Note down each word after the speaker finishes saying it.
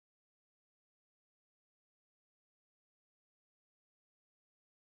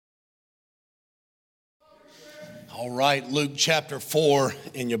All right, Luke chapter 4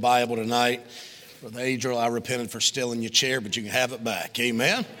 in your Bible tonight. Brother Adriel, I repented for stealing your chair, but you can have it back.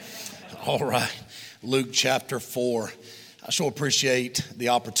 Amen? All right, Luke chapter 4. I so appreciate the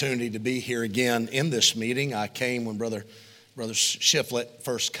opportunity to be here again in this meeting. I came when Brother Shiflett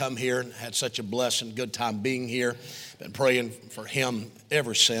first come here and had such a blessing, good time being here. Been praying for him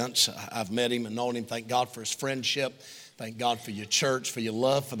ever since. I've met him and known him. Thank God for his friendship. Thank God for your church, for your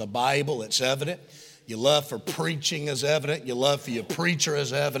love for the Bible. It's evident. Your love for preaching is evident. Your love for your preacher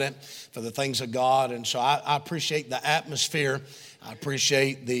is evident, for the things of God. And so I appreciate the atmosphere. I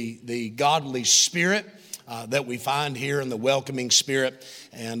appreciate the godly spirit that we find here, and the welcoming spirit.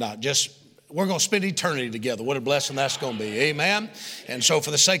 And we're going to spend eternity together. What a blessing that's going to be. Amen. And so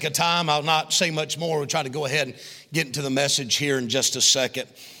for the sake of time, I'll not say much more. We'll try to go ahead and get into the message here in just a second.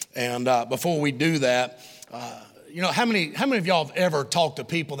 And before we do that, how many of y'all have ever talked to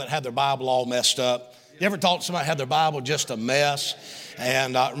people that had their Bible all messed up? You ever talked to somebody that had their Bible just a mess?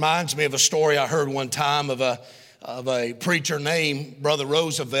 And it reminds me of a story I heard one time of a preacher named Brother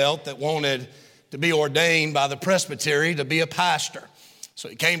Roosevelt that wanted to be ordained by the presbytery to be a pastor. So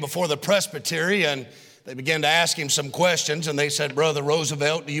he came before the presbytery and they began to ask him some questions, and they said, "Brother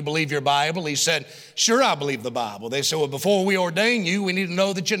Roosevelt, do you believe your Bible?" He said, "Sure, I believe the Bible." They said, "Well, before we ordain you, we need to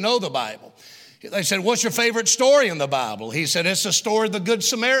know that you know the Bible." They said, "What's your favorite story in the Bible?" He said, "It's the story of the Good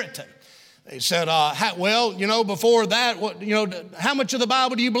Samaritan." They said, before that, how much of the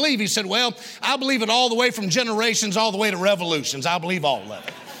Bible do you believe? He said, "Well, I believe it all the way from generations all the way to revolutions. I believe all of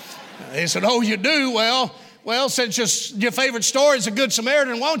it." They said, "Oh, you do? Well, since your favorite story is a Good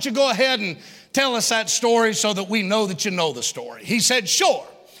Samaritan, why don't you go ahead and tell us that story so that we know that you know the story?" He said, "Sure."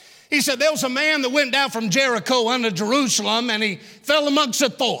 He said, "There was a man that went down from Jericho unto Jerusalem, and he fell amongst the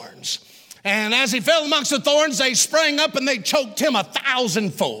thorns. And as he fell amongst the thorns, they sprang up and they choked him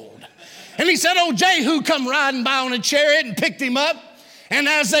 1,000-fold. And he said, old Jehu come riding by on a chariot and picked him up. And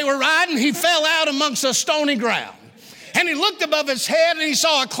as they were riding, he fell out amongst the stony ground. And he looked above his head and he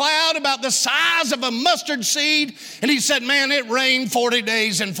saw a cloud about the size of a mustard seed. And he said, man, it rained 40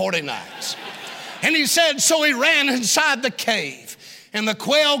 days and 40 nights. And he said, so he ran inside the cave. And the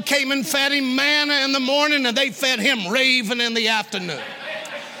quail came and fed him manna in the morning, and they fed him raven in the afternoon.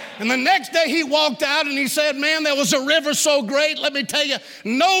 And the next day he walked out and he said, man, there was a river so great, let me tell you,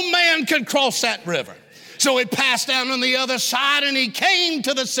 no man could cross that river. So he passed down on the other side and he came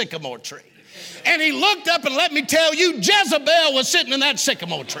to the sycamore tree. And he looked up, and let me tell you, Jezebel was sitting in that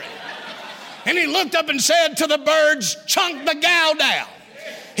sycamore tree. And he looked up and said to the birds, chunk the gal down.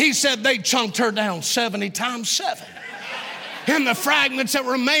 He said they chunked her down 70 times 7. And the fragments that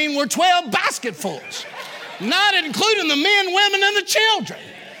remained were 12 basketfuls, not including the men, women, and the children.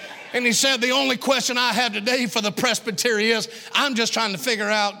 And he said, the only question I have today for the presbytery is, I'm just trying to figure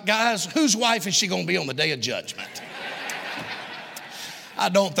out, guys, whose wife is she going to be on the day of judgment? I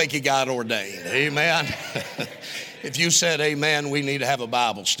don't think he got ordained. Amen. If you said amen, we need to have a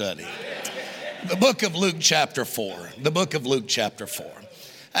Bible study. The book of Luke chapter 4. The book of Luke chapter 4.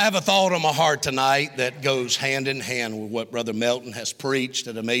 I have a thought on my heart tonight that goes hand in hand with what Brother Melton has preached.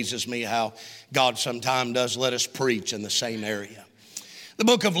 It amazes me how God sometimes does let us preach in the same area. The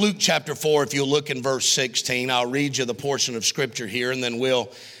book of Luke chapter 4, if you'll look in verse 16, I'll read you the portion of scripture here, and then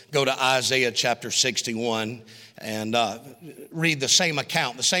we'll go to Isaiah chapter 61 and read the same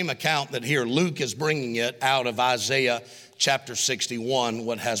account that here Luke is bringing it out of Isaiah chapter 61,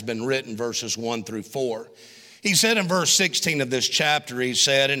 what has been written, verses 1 through 4. He said in verse 16 of this chapter, he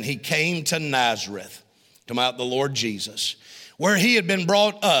said, and he came to Nazareth, come out the Lord Jesus, where he had been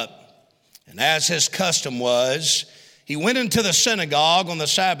brought up, and as his custom was, he went into the synagogue on the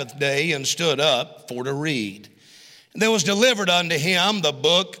Sabbath day and stood up for to read. And there was delivered unto him the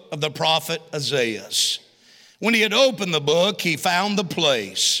book of the prophet Isaiah. When he had opened the book, he found the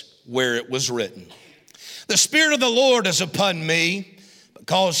place where it was written, the Spirit of the Lord is upon me,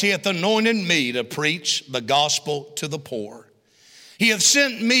 because he hath anointed me to preach the gospel to the poor. He hath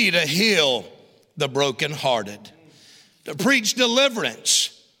sent me to heal the brokenhearted, to preach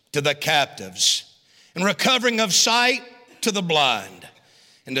deliverance to the captives, and recovering of sight to the blind,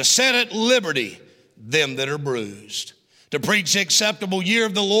 and to set at liberty them that are bruised, to preach the acceptable year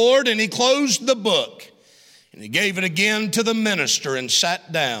of the Lord. And he closed the book, and he gave it again to the minister, and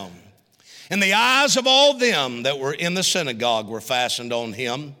sat down. And the eyes of all them that were in the synagogue were fastened on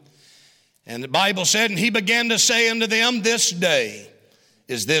him. And the Bible said, and he began to say unto them, this day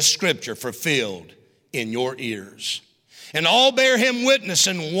is this scripture fulfilled in your ears. And all bare him witness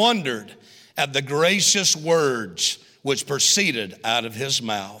and wondered at the gracious words which proceeded out of his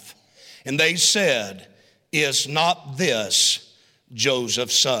mouth. And they said, is not this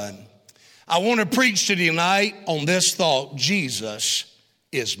Joseph's son? I want to preach to you tonight on this thought: Jesus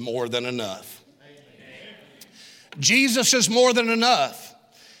is more than enough. Jesus is more than enough.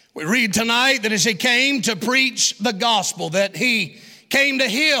 We read tonight that as he came to preach the gospel, that he came to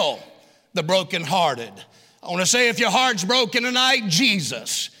heal the brokenhearted. I want to say, if your heart's broken tonight,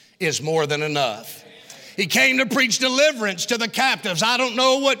 Jesus is more than enough. He came to preach deliverance to the captives. I don't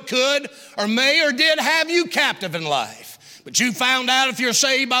know what could or may or did have you captive in life, but you found out, if you're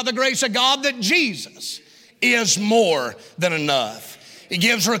saved by the grace of God, that Jesus is more than enough. He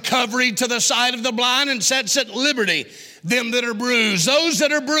gives recovery to the sight of the blind and sets at liberty them that are bruised. Those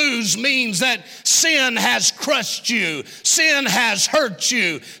that are bruised means that sin has crushed you. Sin has hurt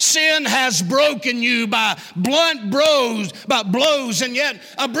you. Sin has broken you by blunt blows. And yet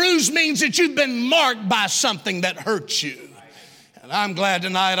a bruise means that you've been marked by something that hurts you. And I'm glad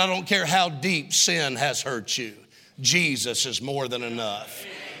tonight, I don't care how deep sin has hurt you, Jesus is more than enough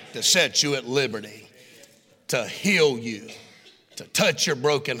to set you at liberty, to heal you, to touch your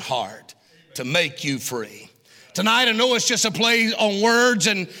broken heart, to make you free. Tonight, I know it's just a play on words,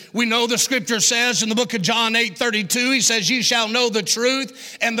 and we know the scripture says in the book of John 8:32, he says, "Ye shall know the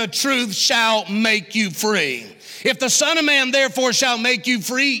truth, and the truth shall make you free. If the Son of Man therefore shall make you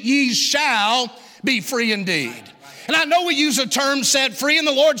free, ye shall be free indeed." And I know we use the term set free, and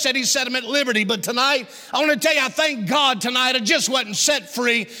the Lord said he set him at liberty. But tonight, I want to tell you, I thank God tonight I just wasn't set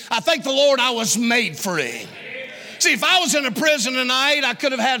free. I thank the Lord I was made free. See, if I was in a prison tonight, I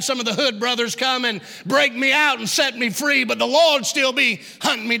could have had some of the hood brothers come and break me out and set me free, but the Lord still be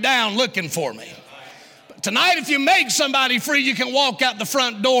hunting me down looking for me. But tonight, if you make somebody free, you can walk out the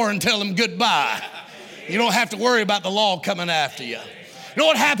front door and tell them goodbye. You don't have to worry about the law coming after you. You know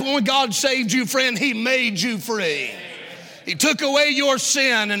what happened when God saved you, friend? He made you free. He took away your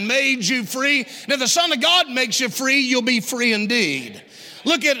sin and made you free. And if the Son of God makes you free, you'll be free indeed.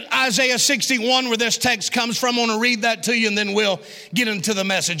 Look at Isaiah 61, where this text comes from. I want to read that to you, and then we'll get into the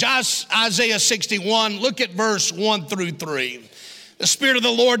message. Isaiah 61, look at verse 1 through 3. "The Spirit of the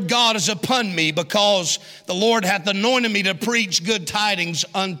Lord God is upon me, because the Lord hath anointed me to preach good tidings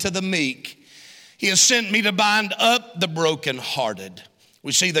unto the meek. He has sent me to bind up the brokenhearted."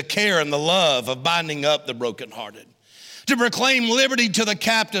 We see the care and the love of binding up the brokenhearted. "To proclaim liberty to the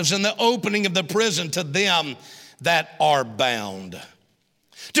captives, and the opening of the prison to them that are bound.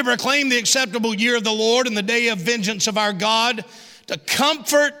 To proclaim the acceptable year of the Lord and the day of vengeance of our God, to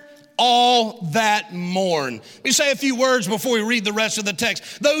comfort all that mourn." Let me say a few words before we read the rest of the text.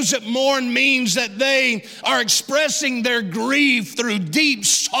 Those that mourn means that they are expressing their grief through deep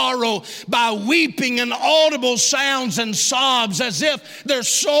sorrow by weeping and audible sounds and sobs, as if their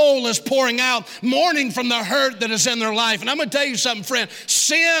soul is pouring out, mourning from the hurt that is in their life. And I'm going to tell you something, friend.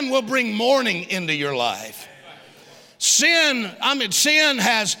 Sin will bring mourning into your life. Sin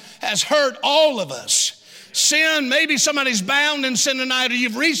has hurt all of us. Sin, maybe somebody's bound in sin tonight, or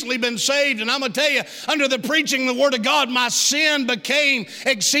you've recently been saved, and I'm going to tell you, under the preaching of the Word of God, my sin became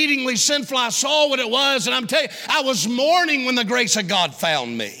exceedingly sinful. I saw what it was, and I'm telling you, I was mourning when the grace of God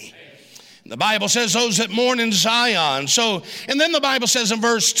found me. The Bible says those that mourn in Zion. And then the Bible says in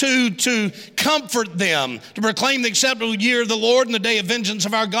verse 2, to comfort them, to proclaim the acceptable year of the Lord and the day of vengeance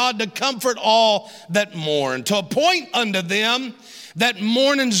of our God, to comfort all that mourn, to appoint unto them that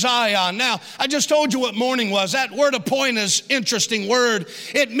mourn in Zion. Now, I just told you what mourning was. That word appoint is an interesting word.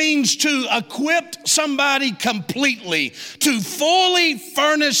 It means to equip somebody completely, to fully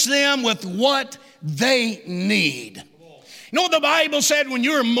furnish them with what they need. You know what the Bible said when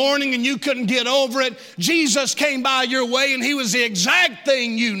you were mourning and you couldn't get over it? Jesus came by your way, and he was the exact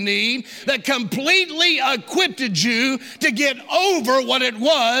thing you need that completely equipped you to get over what it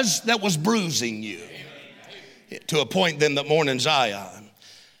was that was bruising you. To appoint them that mourn in Zion.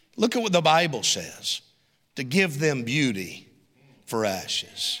 Look at what the Bible says. To give them beauty for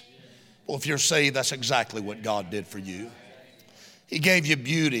ashes. Well, if you're saved, that's exactly what God did for you. He gave you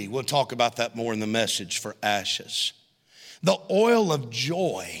beauty. We'll talk about that more in the message, for ashes. The oil of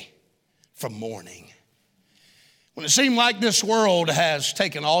joy from mourning. When it seemed like this world has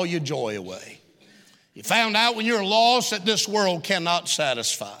taken all your joy away. You found out when you're lost that this world cannot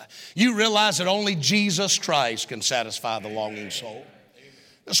satisfy. You realize that only Jesus Christ can satisfy the longing soul.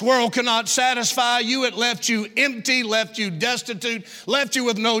 This world cannot satisfy you. It left you empty, left you destitute, left you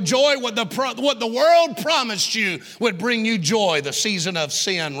with no joy. What the world promised you would bring you joy. The season of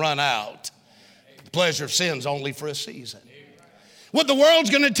sin run out. The pleasure of sin's only for a season. What the world's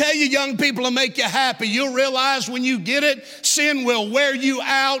going to tell you, young people, to make you happy, you'll realize when you get it, sin will wear you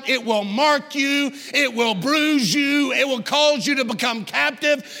out. It will mark you. It will bruise you. It will cause you to become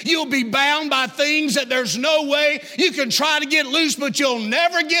captive. You'll be bound by things that there's no way you can try to get loose, but you'll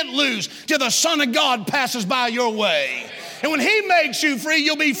never get loose till the Son of God passes by your way. And when He makes you free,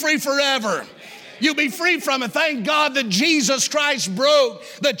 you'll be free forever. You'll be free from it. Thank God that Jesus Christ broke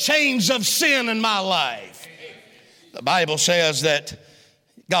the chains of sin in my life. The Bible says that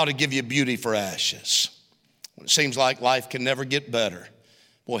God will give you beauty for ashes. When it seems like life can never get better,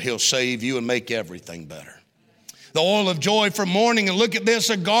 well, He'll save you and make everything better. The oil of joy for mourning, and look at this,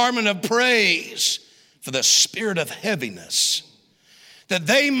 a garment of praise for the spirit of heaviness, that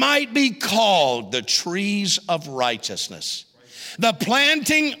they might be called the trees of righteousness, the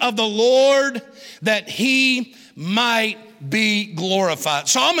planting of the Lord, that He might be glorified.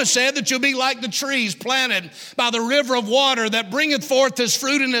 Psalmist said that you'll be like the trees planted by the river of water that bringeth forth his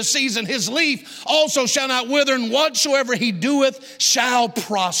fruit in his season. His leaf also shall not wither, and whatsoever he doeth shall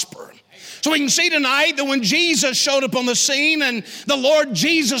prosper. So we can see tonight that when Jesus showed up on the scene and the Lord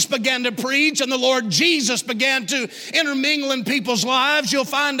Jesus began to preach and the Lord Jesus began to intermingle in people's lives, you'll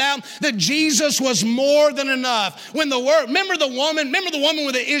find out that Jesus was more than enough. Remember the woman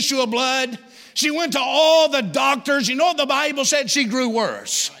with the issue of blood? She went to all the doctors. You know what the Bible said? She grew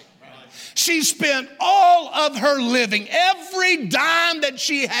worse. She spent all of her living, every dime that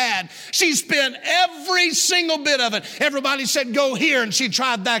she had, she spent every single bit of it. Everybody said, go here, and she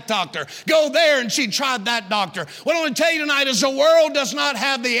tried that doctor. Go there, and she tried that doctor. What I want to tell you tonight is the world does not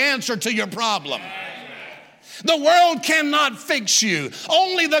have the answer to your problem. The world cannot fix you.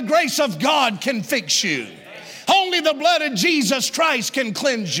 Only the grace of God can fix you. Only the blood of Jesus Christ can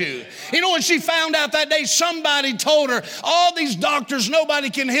cleanse you. You know what she found out that day? Somebody told her, all these doctors, nobody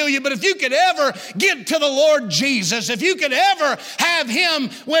can heal you, but if you could ever get to the Lord Jesus, if you could ever have Him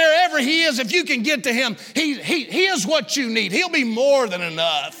wherever He is, if you can get to Him, He is what you need. He'll be more than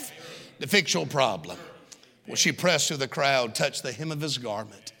enough to fix your problem. Well, she pressed through the crowd, touched the hem of His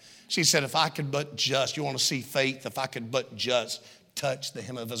garment. She said, if I could but just, you want to see faith, if I could but just touch the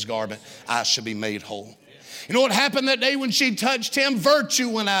hem of His garment, I should be made whole. You know what happened that day when she touched Him? Virtue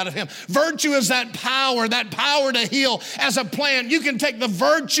went out of Him. Virtue is that power to heal. As a plant, you can take the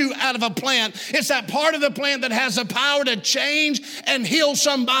virtue out of a plant. It's that part of the plant that has the power to change and heal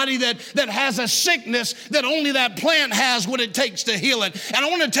somebody that has a sickness that only that plant has what it takes to heal it. And I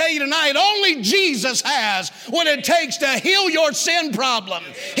want to tell you tonight, only Jesus has what it takes to heal your sin problem.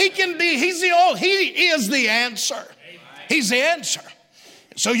 He is the answer. He's the answer.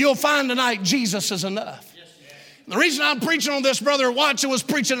 So you'll find tonight Jesus is enough. The reason I'm preaching on this, Brother Watson was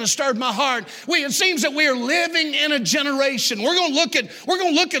preaching and stirred my heart. It seems that we are living in a generation. We're going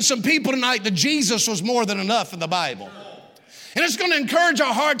to look at some people tonight that Jesus was more than enough in the Bible. And it's going to encourage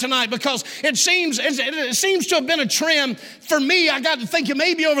our heart tonight because it seems to have been a trend for me. I got to thinking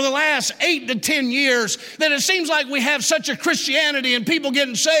maybe over the last 8 to 10 years that it seems like we have such a Christianity and people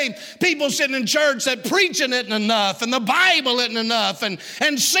getting saved, people sitting in church that preaching isn't enough and the Bible isn't enough and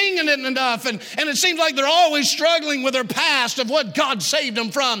singing isn't enough. And it seems like they're always struggling with their past of what God saved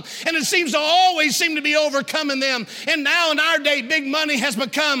them from. And it seems to always seem to be overcoming them. And now in our day, big money has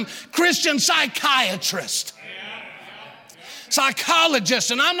become Christian psychiatrists. Psychologists,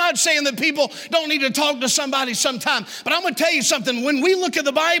 and I'm not saying that people don't need to talk to somebody sometime, but I'm going to tell you something. When we look at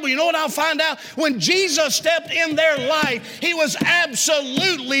the Bible, you know what I'll find out? When Jesus stepped in their life, He was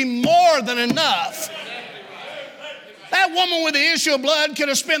absolutely more than enough. That woman with the issue of blood could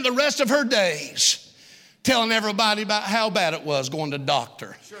have spent the rest of her days telling everybody about how bad it was going to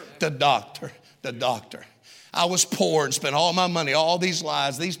doctor. I was poor and spent all my money, all these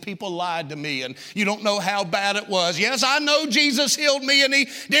lies. These people lied to me, and you don't know how bad it was. Yes, I know Jesus healed me, and He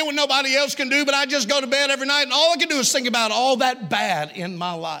did what nobody else can do, but I just go to bed every night, and all I can do is think about all that bad in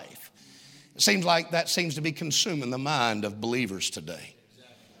my life. It seems like that seems to be consuming the mind of believers today.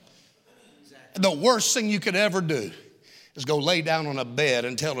 The worst thing you could ever do is go lay down on a bed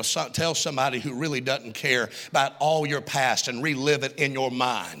and tell somebody who really doesn't care about all your past and relive it in your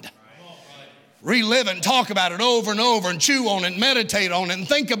mind. Relive it and talk about it over and over and chew on it and meditate on it and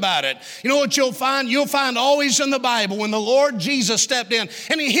think about it. You know what you'll find? You'll find always in the Bible when the Lord Jesus stepped in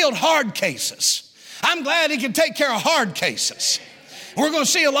and He healed hard cases. I'm glad He can take care of hard cases. We're going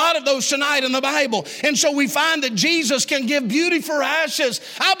to see a lot of those tonight in the Bible. And so we find that Jesus can give beauty for ashes.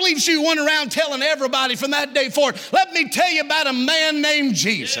 I believe she went around telling everybody from that day forward, let me tell you about a man named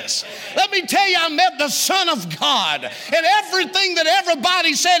Jesus. Let me tell you, I met the Son of God. And everything that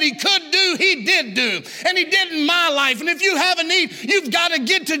everybody said He could do, He did do. And He did in my life. And if you have a need, you've got to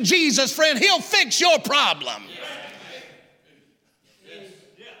get to Jesus, friend. He'll fix your problem.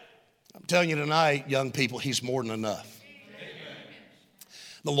 telling you tonight, young people, he's more than enough.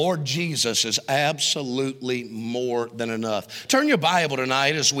 The Lord Jesus is absolutely more than enough. Turn your Bible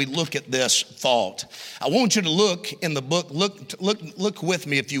tonight as we look at this thought. I want you to look in the book, look with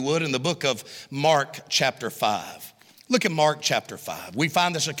me if you would, in the book of Mark chapter 5. Look at Mark chapter 5. We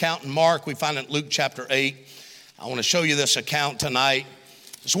find this account in Mark, we find it in Luke chapter 8. I want to show you this account tonight.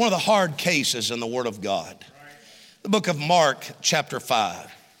 It's one of the hard cases in the Word of God. The book of Mark chapter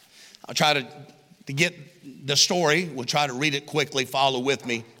 5. I'll try to get the story. We'll try to read it quickly. Follow with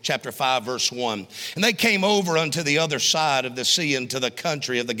me. Chapter 5, verse 1. And they came over unto the other side of the sea into the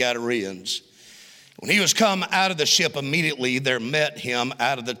country of the Gadareans. When he was come out of the ship, immediately there met him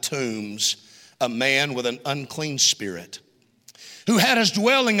out of the tombs a man with an unclean spirit, who had his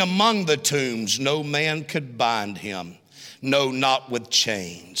dwelling among the tombs. No man could bind him, no, not with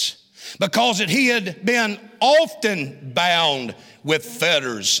chains, because that he had been often bound with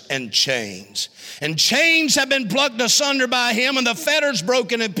fetters and chains. And chains have been plucked asunder by him, and the fetters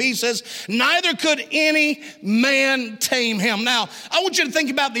broken in pieces. Neither could any man tame him. Now, I want you to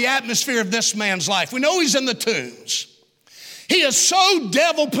think about the atmosphere of this man's life. We know he's in the tombs. He is so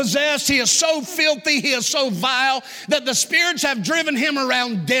devil-possessed, he is so filthy, he is so vile that the spirits have driven him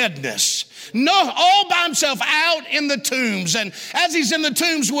around deadness. No, all by himself out in the tombs. And as he's in the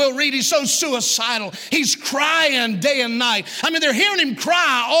tombs, we'll read, he's so suicidal. He's crying day and night. I mean, they're hearing him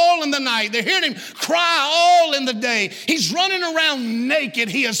cry all in the night. They're hearing him cry all in the day. He's running around naked.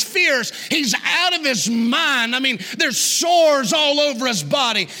 He is fierce. He's out of his mind. I mean, there's sores all over his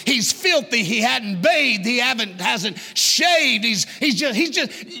body. He's filthy. He hadn't bathed. He hasn't shaved. He's just,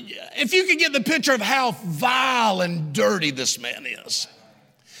 if you could get the picture of how vile and dirty this man is.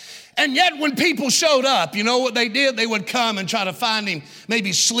 And yet when people showed up, you know what they did? They would come and try to find him,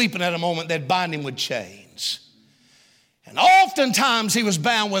 maybe sleeping at a moment. They'd bind him with chains. And oftentimes he was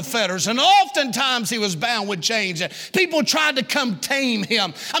bound with fetters, and oftentimes he was bound with chains. And people tried to come tame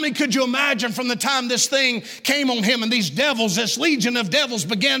him. I mean, could you imagine from the time this thing came on him and these devils, this legion of devils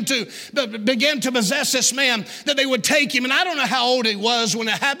began to possess this man, that they would take him. And I don't know how old he was when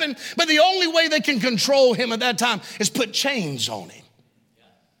it happened, but the only way they can control him at that time is put chains on him.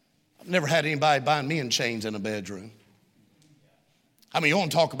 I've never had anybody bind me in chains in a bedroom. I mean, you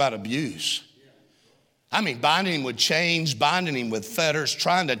want to talk about abuse. I mean, binding him with chains, binding him with fetters,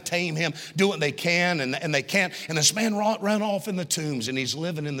 trying to tame him, do what they can, and they can't. And this man ran off in the tombs, and he's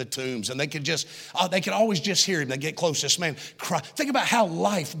living in the tombs. And they could always just hear him. They get close to this man, cry. Think about how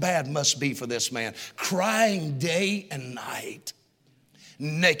life bad must be for this man. Crying day and night,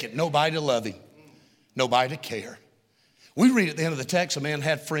 naked, nobody to love him, nobody to care. We read at the end of the text, a man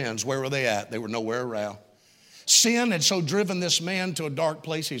had friends. Where were they at? They were nowhere around. Sin had so driven this man to a dark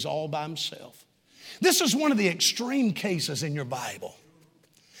place, he's all by himself. This is one of the extreme cases in your Bible.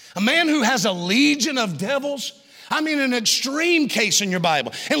 A man who has a legion of devils. I mean, an extreme case in your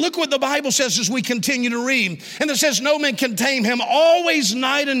Bible. And look what the Bible says as we continue to read. And it says, no man can tame him, always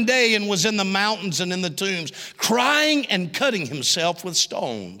night and day, and was in the mountains and in the tombs, crying and cutting himself with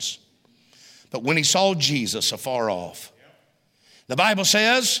stones. But when he saw Jesus afar off, the Bible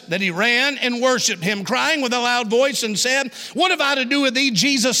says that he ran and worshiped him, crying with a loud voice and said, what have I to do with thee,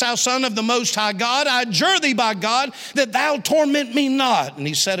 Jesus, thou Son of the Most High God? I adjure thee by God that thou torment me not. And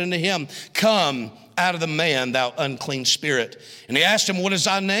he said unto him, come out of the man, thou unclean spirit. And he asked him, what is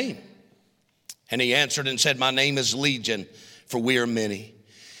thy name? And he answered and said, my name is Legion, for we are many.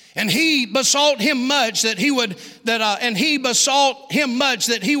 And he besought him much that he would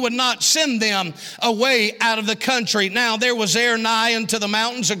not send them away out of the country. Now there was there nigh unto the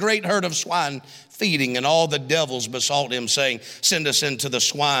mountains a great herd of swine feeding, and all the devils besought him, saying, send us into the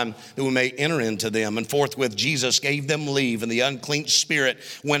swine, that we may enter into them. And forthwith Jesus gave them leave, and the unclean spirit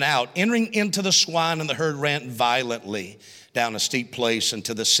went out, entering into the swine, and the herd ran violently down a steep place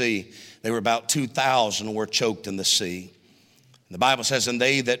into the sea. They were about 2,000 and were choked in the sea. The Bible says, and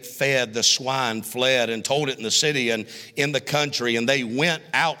they that fed the swine fled and told it in the city and in the country, and they went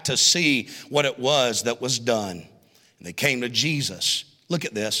out to see what it was that was done. And they came to Jesus. Look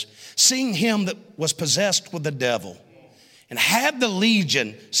at this. Seeing him that was possessed with the devil and had the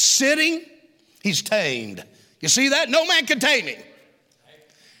legion sitting, he's tamed. You see that? No man can tame him.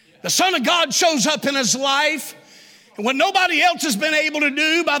 The Son of God shows up in his life, and what nobody else has been able to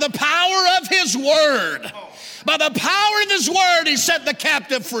do, by the power of his word. By the power of his word, he set the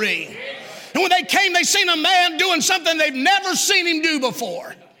captive free. And when they came, they seen a man doing something they've never seen him do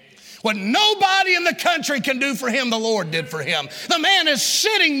before. What nobody in the country can do for him, the Lord did for him. The man is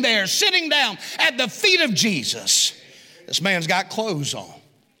sitting there, sitting down at the feet of Jesus. This man's got clothes on.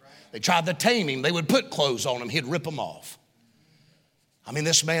 They tried to tame him. They would put clothes on him. He'd rip them off. I mean,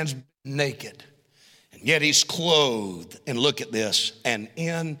 this man's naked. And yet he's clothed, and look at this, and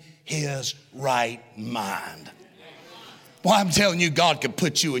in his right mind. Well, I'm telling you, God can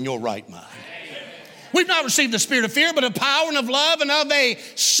put you in your right mind. We've not received the spirit of fear, but of power and of love and of a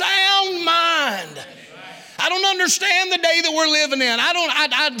sound mind. I don't understand the day that we're living in.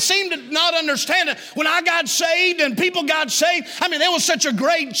 I seem to not understand it. When I got saved and people got saved, I mean, there was such a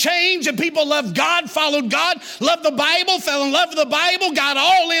great change, and people loved God, followed God, loved the Bible, fell in love with the Bible, got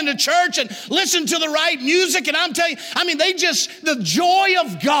all into church and listened to the right music. And I'm telling you, I mean, the joy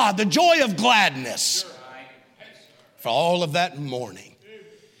of God, the joy of gladness for all of that mourning,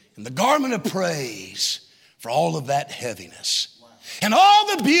 and the garment of praise for all of that heaviness, and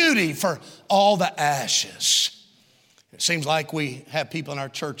all the beauty for all the ashes. It seems like we have people in our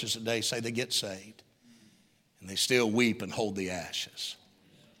churches today say they get saved, and they still weep and hold the ashes.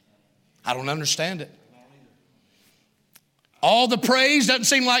 I don't understand it. All the praise doesn't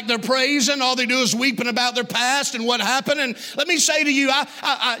seem like they're praising. All they do is weeping about their past and what happened. And let me say to you,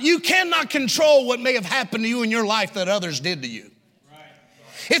 you cannot control what may have happened to you in your life that others did to you.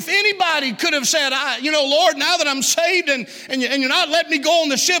 If anybody could have said, Lord, now that I'm saved and you're not letting me go on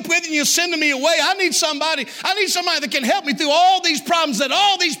the ship with you and you're sending me away, I need somebody that can help me through all these problems that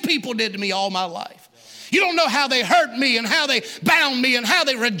all these people did to me all my life. You don't know how they hurt me and how they bound me and how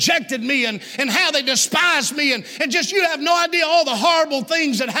they rejected me and how they despised me and just you have no idea all the horrible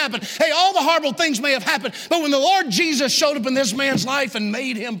things that happened. Hey, all the horrible things may have happened, but when the Lord Jesus showed up in this man's life and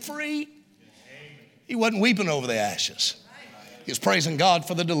made him free, he wasn't weeping over the ashes. He was praising God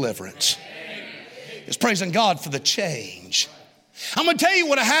for the deliverance. He was praising God for the change. I'm going to tell you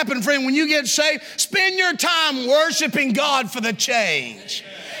what happened, friend, when you get saved. Spend your time worshiping God for the change.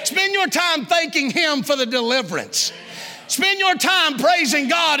 Spend your time thanking Him for the deliverance. Spend your time praising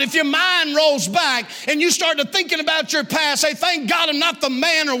God. If your mind rolls back and you start to thinking about your past, say, thank God I'm not the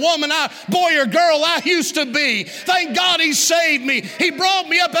man or woman, boy or girl I used to be. Thank God He saved me. He brought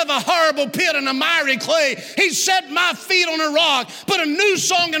me up out of a horrible pit in a miry clay. He set my feet on a rock, put a new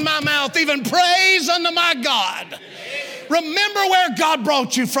song in my mouth, even praise unto my God. Remember where God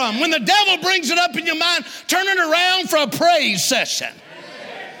brought you from. When the devil brings it up in your mind, turn it around for a praise session.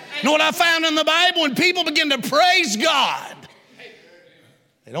 You know what I found in the Bible? When people begin to praise God,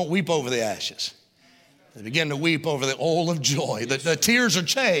 they don't weep over the ashes. They begin to weep over the oil of joy. The tears are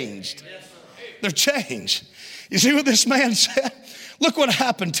changed. They're changed. You see what this man said? Look what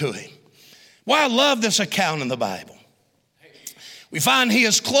happened to him. Why I love this account in the Bible. We find he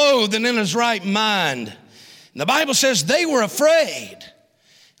is clothed and in his right mind. And the Bible says they were afraid.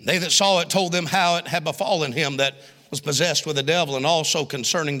 And they that saw it told them how it had befallen him that was possessed with the devil, and also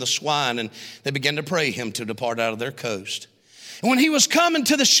concerning the swine. And they began to pray him to depart out of their coast. And when he was coming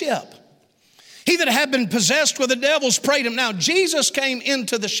to the ship, he that had been possessed with the devils prayed him. Now, Jesus came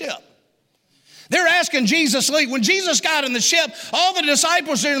into the ship. They're asking Jesus to leave. When Jesus got in the ship, all the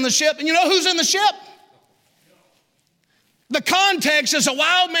disciples are in the ship. And you know who's in the ship? The context is a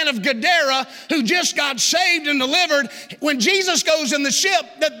wild man of Gadara who just got saved and delivered. When Jesus goes in the ship,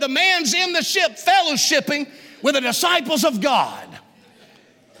 that the man's in the ship fellowshipping with the disciples of God.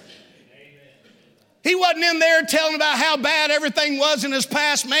 He wasn't in there telling about how bad everything was in his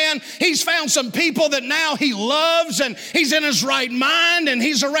past, man. He's found some people that now he loves, and he's in his right mind, and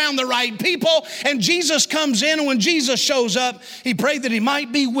he's around the right people. And Jesus comes in, and when Jesus shows up, he prayed that he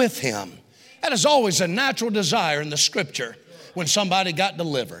might be with him. That is always a natural desire in the scripture. When somebody got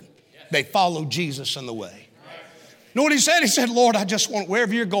delivered, they followed Jesus in the way. You know what he said? He said, Lord, I just want,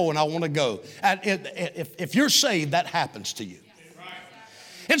 wherever you're going, I want to go. If you're saved, that happens to you.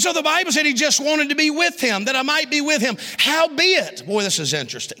 And so the Bible said he just wanted to be with him, that I might be with him. Howbeit, boy, this is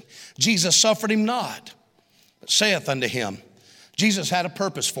interesting. Jesus suffered him not, but saith unto him, Jesus had a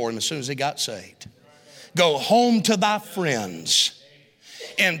purpose for him as soon as he got saved. Go home to thy friends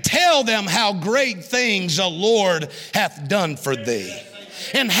and tell them how great things the Lord hath done for thee,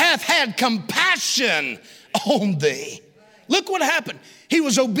 and hath had compassion on thee. Look what happened. He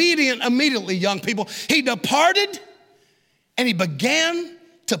was obedient immediately, young people. He departed and he began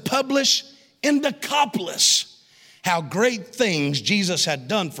to publish in Decapolis how great things Jesus had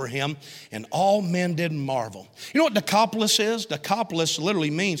done for him, and all men did marvel. You know what Decapolis is? Decapolis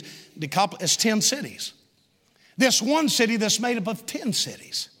literally means, Decapolis is 10 cities. This one city that's made up of 10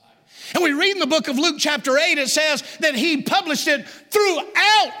 cities. And we read in the book of Luke chapter 8, it says that he published it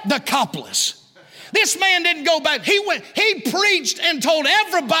throughout Decapolis. This man didn't go back. He preached and told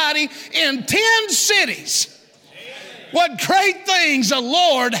everybody in 10 cities what great things the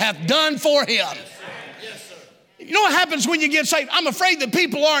Lord hath done for him. You know what happens when you get saved? I'm afraid that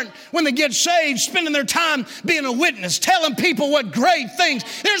people aren't, when they get saved, spending their time being a witness, telling people what great things.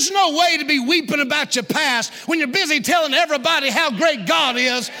 There's no way to be weeping about your past when you're busy telling everybody how great God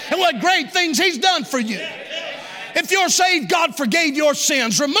is and what great things He's done for you. If you're saved, God forgave your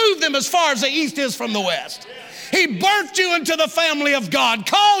sins, removed them as far as the east is from the west. He birthed you into the family of God,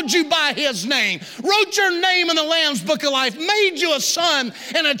 called you by His name, wrote your name in the Lamb's Book of Life, made you a son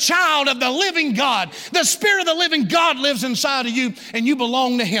and a child of the living God. The Spirit of the living God lives inside of you, and you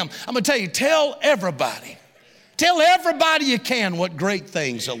belong to Him. I'm going to tell you, tell everybody you can what great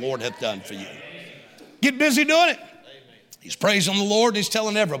things the Lord hath done for you. Get busy doing it. He's praising the Lord, and he's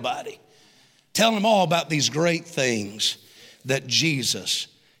telling everybody. Telling them all about these great things that Jesus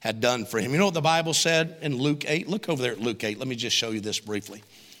had done for him. You know what the Bible said in Luke 8? Look over there at Luke 8. Let me just show you this briefly.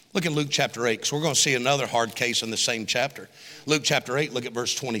 Look at Luke chapter 8, because we're going to see another hard case in the same chapter. Luke chapter 8, look at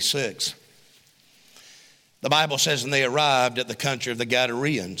verse 26. The Bible says, and they arrived at the country of the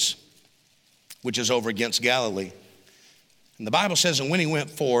Gadareans, which is over against Galilee. And the Bible says, and when he went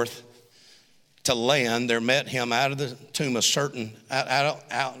forth to land, there met him out of the tomb a certain,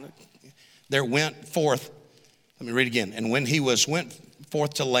 there went forth, let me read again. And when he went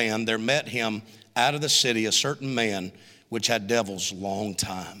forth to land, there met him out of the city a certain man which had devils long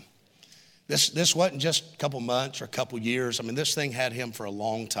time. This wasn't just a couple months or a couple years. I mean, this thing had him for a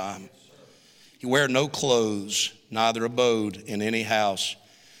long time. He wore no clothes, neither abode in any house.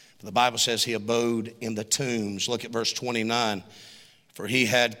 But the Bible says he abode in the tombs. Look at verse 29. For he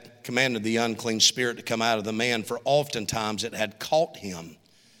had commanded the unclean spirit to come out of the man, for oftentimes it had caught him.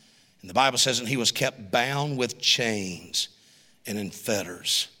 And the Bible says, and he was kept bound with chains and in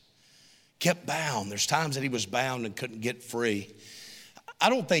fetters. Kept bound. There's times that he was bound and couldn't get free. I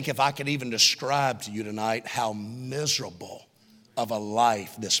don't think if I could even describe to you tonight how miserable of a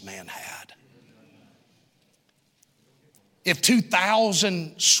life this man had. If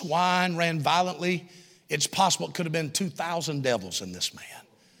 2,000 swine ran violently, it's possible it could have been 2,000 devils in this man.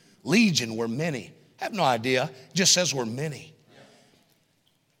 Legion were many. I have no idea. It just says we're many.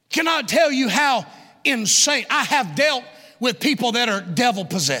 Cannot tell you how insane. I have dealt with people that are devil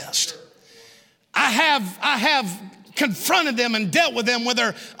possessed. I have confronted them and dealt with them with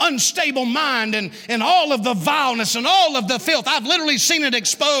their unstable mind and all of the vileness and all of the filth. I've literally seen it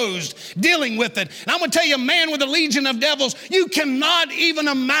exposed, dealing with it. And I'm going to tell you, a man with a legion of devils, you cannot even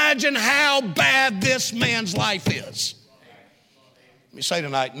imagine how bad this man's life is. Let me say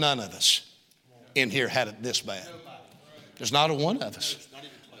tonight, none of us in here had it this bad. There's not a one of us.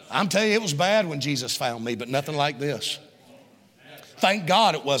 I'm telling you, it was bad when Jesus found me, but nothing like this. Thank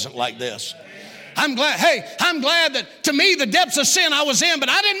God it wasn't like this. I'm glad that to me the depths of sin I was in, but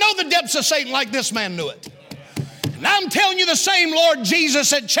I didn't know the depths of Satan like this man knew it. And I'm telling you, the same Lord Jesus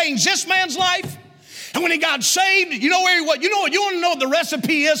had changed this man's life. And when he got saved, you know where he was? You want to know what the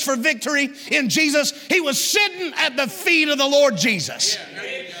recipe is for victory in Jesus? He was sitting at the feet of the Lord Jesus.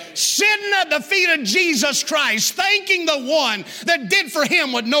 Sitting at the feet of Jesus Christ, thanking the one that did for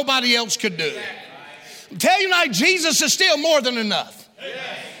him what nobody else could do. I'm telling you tonight, Jesus is still more than enough.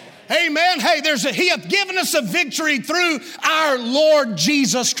 Amen. Hey, he hath given us a victory through our Lord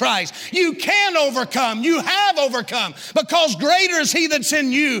Jesus Christ. You can overcome. You have overcome, because greater is he that's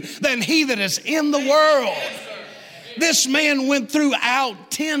in you than he that is in the world. This man went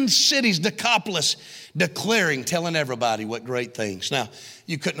throughout 10 cities, Decapolis, declaring, telling everybody what great things. Now,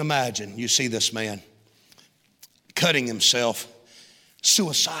 you couldn't imagine. You see this man cutting himself,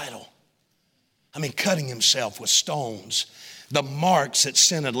 suicidal. I mean, cutting himself with stones. The marks that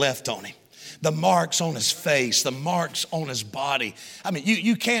sin had left on him, the marks on his face, the marks on his body. I mean,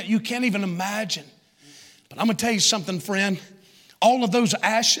 you can't even imagine. But I'm going to tell you something, friend. All of those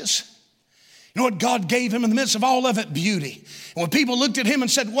ashes, you know what God gave him in the midst of all of it? Beauty. And when people looked at him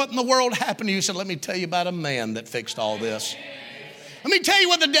and said, what in the world happened to you? He said, let me tell you about a man that fixed all this. Let me tell you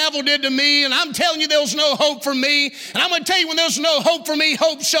what the devil did to me, and I'm telling you there was no hope for me. And I'm going to tell you, when there was no hope for me,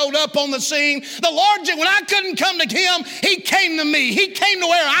 hope showed up on the scene. The Lord, when I couldn't come to him, he came to me. He came to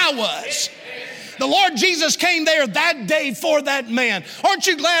where I was. The Lord Jesus came there that day for that man. Aren't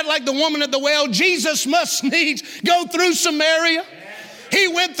you glad, like the woman at the well, Jesus must needs go through Samaria? He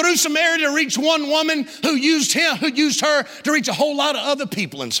went through Samaria to reach one woman who used her to reach a whole lot of other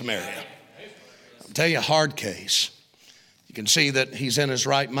people in Samaria. I'll tell you a hard case. You can see that he's in his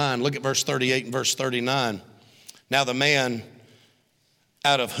right mind. Look at verse 38 and verse 39. Now the man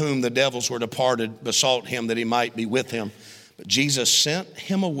out of whom the devils were departed besought him that he might be with him. But Jesus sent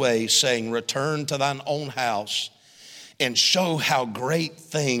him away, saying, return to thine own house and show how great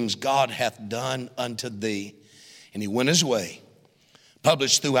things God hath done unto thee. And he went his way,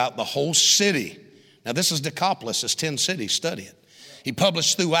 published throughout the whole city Now this is Decapolis, it's 10 cities, study it. He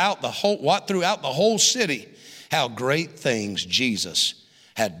published throughout the whole city how great things Jesus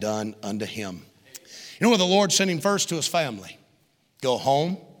had done unto him. You know where the Lord sent him first? To his family. Go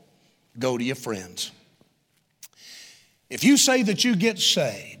home, go to your friends. If you say that you get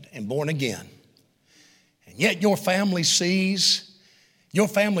saved and born again, and yet your family sees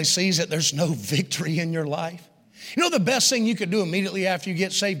that there's no victory in your life. You know the best thing you could do immediately after you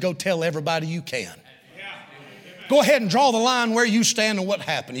get saved? Go tell everybody you can. Go ahead and draw the line where you stand and what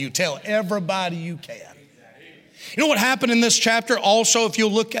happened. You tell everybody you can. You know what happened in this chapter also, if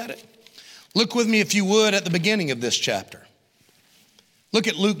you'll look at it? Look with me, if you would, at the beginning of this chapter. Look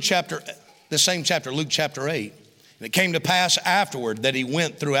at Luke chapter 8. And it came to pass afterward that he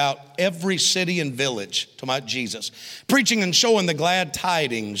went throughout every city and village, talking about Jesus, preaching and showing the glad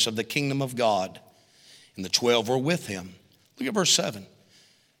tidings of the kingdom of God. And the 12 were with him. Look at verse 7.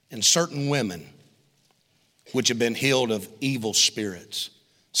 And certain women which have been healed of evil spirits.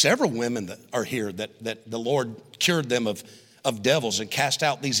 Several women that are here that the Lord cured them of devils and cast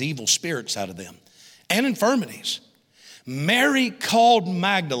out these evil spirits out of them. And infirmities. Mary called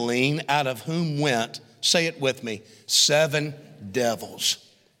Magdalene, out of whom went, say it with me, 7 devils.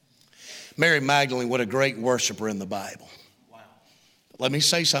 Mary Magdalene, what a great worshiper in the Bible. Wow. Let me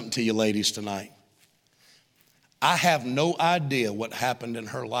say something to you ladies tonight. I have no idea what happened in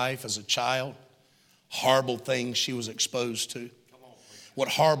her life as a child, horrible things she was exposed to, what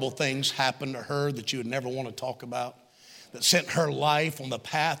horrible things happened to her that you would never want to talk about, that sent her life on the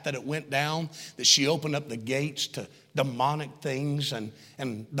path that it went down, that she opened up the gates to demonic things, and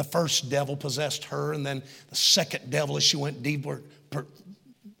the first devil possessed her, and then the second devil, as she went deeper,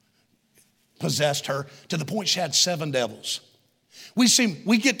 possessed her to the point she had 7 devils.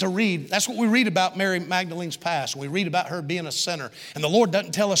 We get to read, that's what we read about Mary Magdalene's past. We read about her being a sinner, and the Lord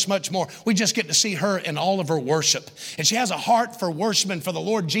doesn't tell us much more. We just get to see her in all of her worship. And she has a heart for worshiping for the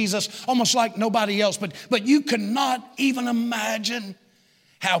Lord Jesus, almost like nobody else. But you cannot even imagine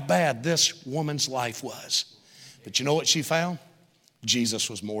how bad this woman's life was. But you know what she found? Jesus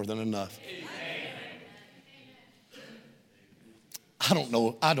was more than enough. I don't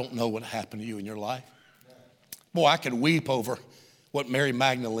know what happened to you in your life. Boy, I could weep over what Mary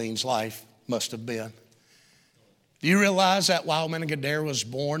Magdalene's life must have been. Do you realize that wild man of Gadara was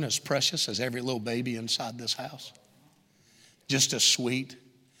born as precious as every little baby inside this house? Just as sweet.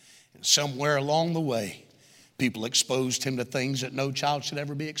 And somewhere along the way, people exposed him to things that no child should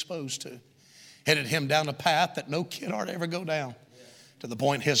ever be exposed to. Headed him down a path that no kid ought to ever go down. To the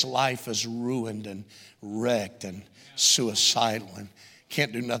point his life is ruined and wrecked and suicidal and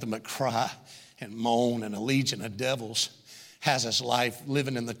can't do nothing but cry and moan, and a legion of devils has his life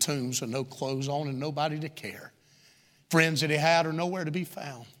living in the tombs with no clothes on and nobody to care. Friends that he had are nowhere to be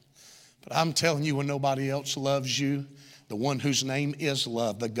found. But I'm telling you, when nobody else loves you, the one whose name is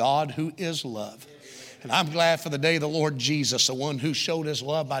love, the God who is love. And I'm glad for the day of the Lord Jesus, the one who showed his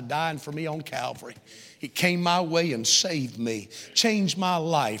love by dying for me on Calvary. He came my way and saved me, changed my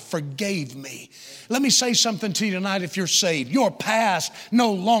life, forgave me. Let me say something to you tonight. If you're saved, your past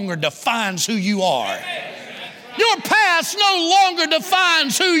no longer defines who you are. Your past no longer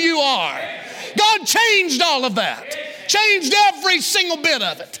defines who you are. God changed all of that. Changed every single bit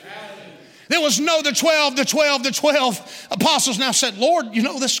of it. There was the 12 apostles now said, Lord, you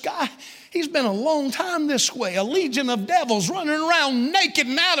know this guy, he's been a long time this way. A legion of devils running around naked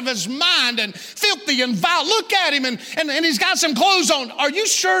and out of his mind and filthy and vile. Look at him and he's got some clothes on. Are you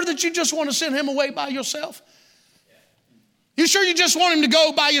sure that you just want to send him away by yourself? You sure you just want him to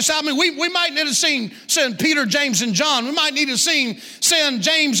go by yourself? I mean, we might need to send Peter, James, and John. We might need to send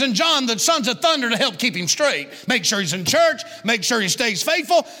James and John, the sons of thunder, to help keep him straight. Make sure he's in church. Make sure he stays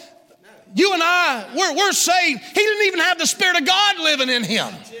faithful. You and I, we're saved. He didn't even have the Spirit of God living in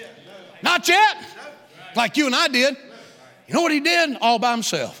him. Not yet. Like you and I did. You know what he did? All by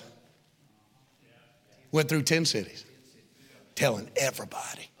himself. Went through 10 cities. Telling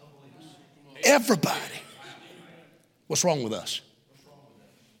everybody. Everybody. What's wrong with us?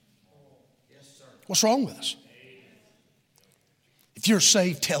 What's wrong with us? If you're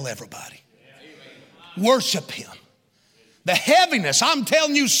saved, tell everybody. Worship him. The heaviness, I'm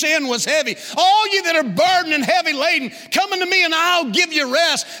telling you, sin was heavy. All you that are burdened and heavy laden, come unto me and I'll give you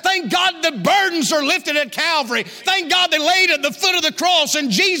rest. Thank God the burdens are lifted at Calvary. Thank God they laid at the foot of the cross and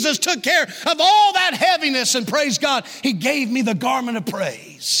Jesus took care of all that heaviness, and praise God, he gave me the garment of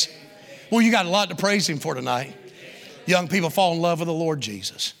praise. Well, you got a lot to praise him for tonight. Young people, fall in love with the Lord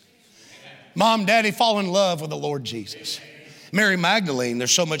Jesus. Mom, Daddy, fall in love with the Lord Jesus. Mary Magdalene,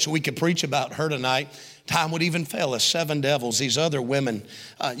 there's so much we could preach about her tonight. Time would even fail us. 7 devils, these other women.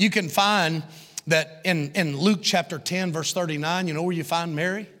 You can find that in Luke chapter 10, verse 39, you know where you find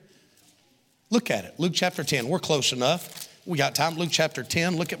Mary? Look at it. Luke chapter 10. We're close enough. We got time. Luke chapter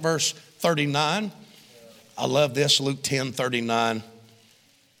 10. Look at verse 39. I love this. Luke 10, 39.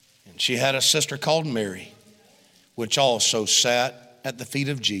 And she had a sister called Mary, which also sat at the feet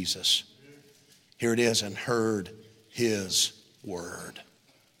of Jesus. Here it is, and heard his word.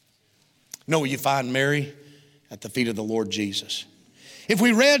 You know where you find Mary? At the feet of the Lord Jesus. If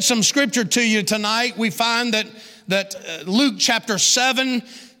we read some scripture to you tonight, we find that Luke chapter 7,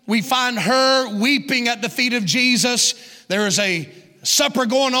 we find her weeping at the feet of Jesus. There is a supper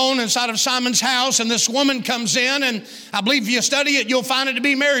going on inside of Simon's house, and this woman comes in, and I believe if you study it, you'll find it to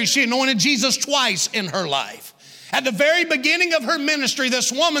be Mary. She anointed Jesus twice in her life. At the very beginning of her ministry,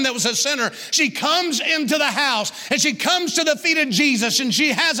 this woman that was a sinner, she comes into the house and she comes to the feet of Jesus, and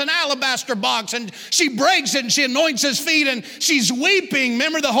she has an alabaster box and she breaks it and she anoints his feet and she's weeping.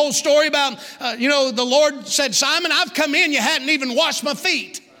 Remember the whole story about, the Lord said, Simon, I've come in, you hadn't even washed my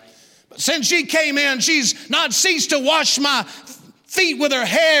feet. But since she came in, she's not ceased to wash my feet with her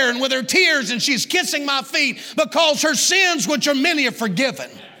hair and with her tears, and she's kissing my feet because her sins, which are many, are forgiven.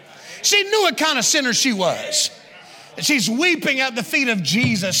 She knew what kind of sinner she was. She's weeping at the feet of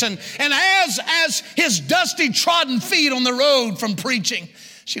Jesus. And as his dusty trodden feet on the road from preaching,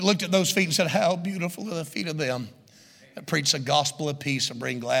 she looked at those feet and said, how beautiful are the feet of them that preach the gospel of peace and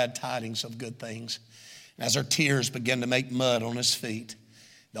bring glad tidings of good things. And as her tears began to make mud on his feet,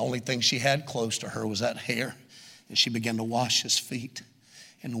 the only thing she had close to her was that hair. And she began to wash his feet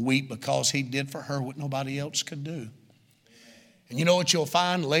and weep because he did for her what nobody else could do. And you know what you'll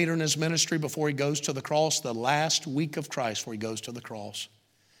find later in his ministry before he goes to the cross, the last week of Christ before he goes to the cross,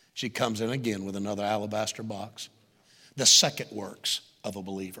 she comes in again with another alabaster box. The second works of a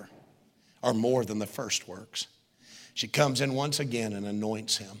believer are more than the first works. She comes in once again and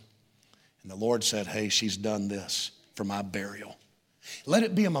anoints him. And the Lord said, hey, she's done this for my burial. Let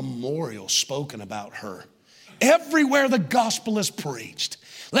it be a memorial spoken about her. Everywhere the gospel is preached,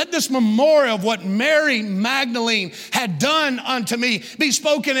 let this memorial of what Mary Magdalene had done unto me be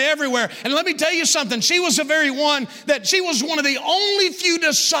spoken everywhere. And let me tell you something. She was one of the only few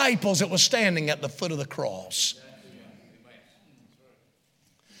disciples that was standing at the foot of the cross.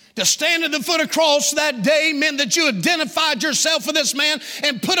 To stand at the foot of the cross that day meant that you identified yourself with this man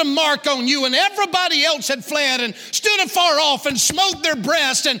and put a mark on you, and everybody else had fled and stood afar off and smote their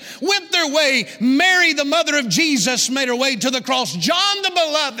breast and went their way. Mary, the mother of Jesus, made her way to the cross. John the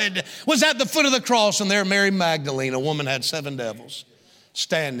Beloved was at the foot of the cross, and there Mary Magdalene, a woman had 7 devils,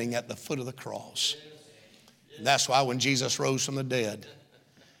 standing at the foot of the cross. And that's why when Jesus rose from the dead,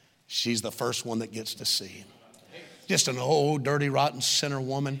 she's the first one that gets to see him. Just an old, dirty, rotten sinner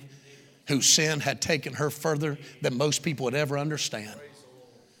woman whose sin had taken her further than most people would ever understand.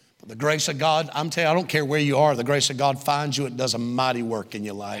 But the grace of God, I'm telling you, I don't care where you are, the grace of God finds you. It does a mighty work in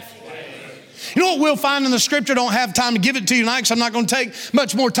your life. You know what we'll find in the scripture? I don't have time to give it to you tonight because I'm not going to take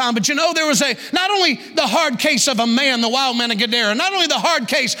much more time. But there was not only the hard case of a man, the wild man of Gadara, not only the hard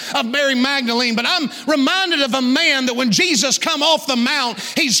case of Mary Magdalene, but I'm reminded of a man that when Jesus come off the mount,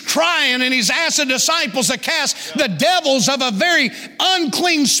 he's crying and he's asked the disciples to cast the devils of a very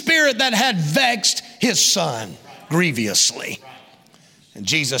unclean spirit that had vexed his son grievously. And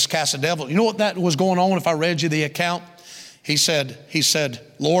Jesus cast a devil. You know what that was going on if I read you the account? He said,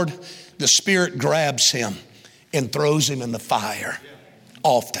 Lord, the spirit grabs him and throws him in the fire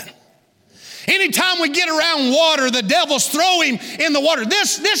often. Anytime we get around water, the devils throw him in the water.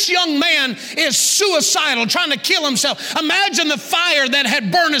 This young man is suicidal, trying to kill himself. Imagine the fire that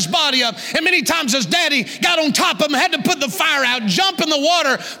had burned his body up. And many times his daddy got on top of him, had to put the fire out, jump in the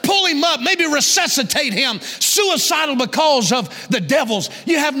water, pull him up, maybe resuscitate him. Suicidal because of the devils.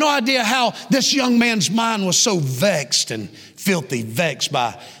 You have no idea how this young man's mind was so vexed and filthy, vexed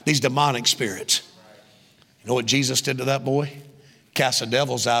by these demonic spirits. You know what Jesus did to that boy? Cast the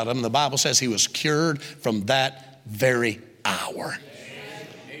devils out of him. The Bible says he was cured from that very hour.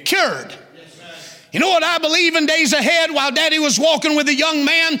 Cured. You know what I believe in days ahead? While daddy was walking with a young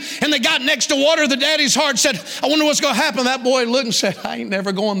man and they got next to water, the daddy's heart said, I wonder what's going to happen. That boy looked and said, I ain't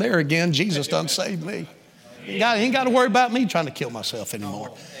never going there again. Jesus done saved me. He ain't got to worry about me trying to kill myself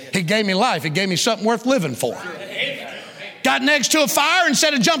anymore. He gave me life. He gave me something worth living for. Got next to a fire,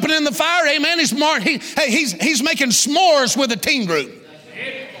 instead of jumping in the fire, amen, he's making s'mores with a teen group.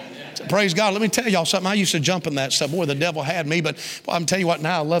 So praise God. Let me tell y'all something. I used to jump in that stuff. Boy, the devil had me, but boy, I'm telling you what,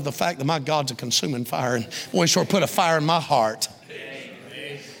 now I love the fact that my God's a consuming fire, and boy, he sure put a fire in my heart.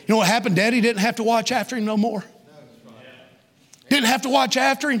 You know what happened? Daddy didn't have to watch after him no more. Didn't have to watch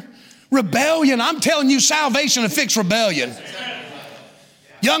after him. Rebellion. I'm telling you, salvation will fix rebellion.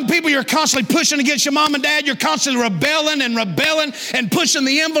 Young people, you're constantly pushing against your mom and dad. You're constantly rebelling and pushing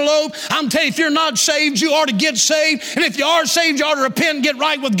the envelope. I'm telling you, if you're not saved, you ought to get saved. And if you are saved, you ought to repent and get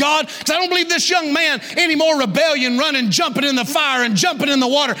right with God. Because I don't believe this young man any more rebellion, running, jumping in the fire and jumping in the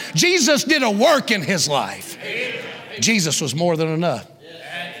water. Jesus did a work in his life. Jesus was more than enough.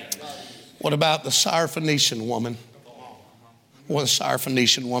 What about the Syrophoenician woman? Well, the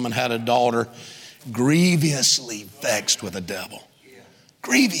Syrophoenician woman had a daughter grievously vexed with the devil.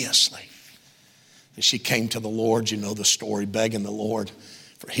 Grievously. And she came to the Lord, you know the story, begging the Lord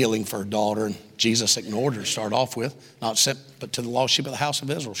for healing for her daughter. And Jesus ignored her to start off with, not sent but to the lost sheep of the house of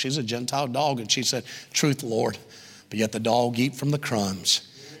Israel. She's a Gentile dog. And she said, truth, Lord, but yet the dog eat from the crumbs,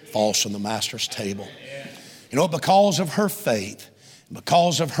 falls from the master's table. You know, because of her faith,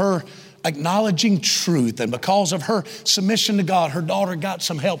 because of her acknowledging truth, and because of her submission to God, her daughter got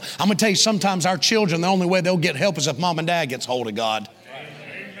some help. I'm going to tell you, sometimes our children, the only way they'll get help is if mom and dad gets hold of God.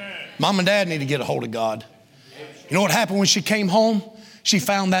 Mom and dad need to get a hold of God. You know what happened when she came home? She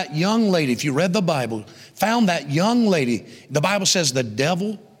found that young lady, if you read the Bible, found that young lady. The Bible says the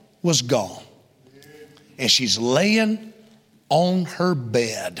devil was gone. And she's laying on her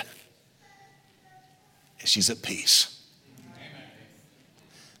bed. And she's at peace.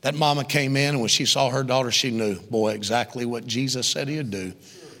 That mama came in, and when she saw her daughter, she knew, boy, exactly what Jesus said he'd do,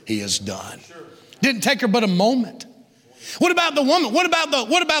 he has done. Didn't take her but a moment. What about the woman? What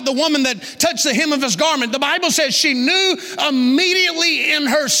about the woman that touched the hem of his garment? The Bible says she knew immediately in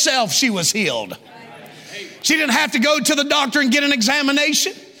herself she was healed. She didn't have to go to the doctor and get an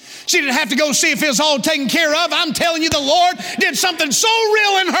examination. She didn't have to go see if it was all taken care of. I'm telling you, the Lord did something so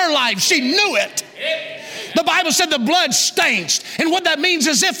real in her life. She knew it. The Bible said the blood stinks. And what that means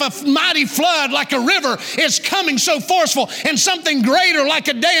is if a mighty flood like a river is coming so forceful and something greater like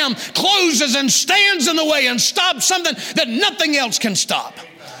a dam closes and stands in the way and stops something that nothing else can stop.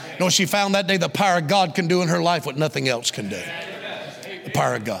 You know, she found that day the power of God can do in her life what nothing else can do. The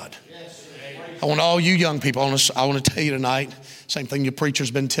power of God. I want all you young people, I want to tell you tonight, same thing your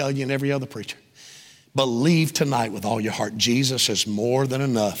preacher's been telling you and every other preacher. Believe tonight with all your heart, Jesus is more than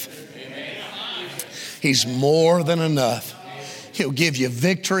enough. He's more than enough. He'll give you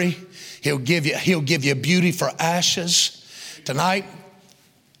victory. He'll give you beauty for ashes. Tonight,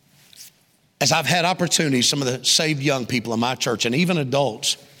 as I've had opportunities, some of the saved young people in my church and even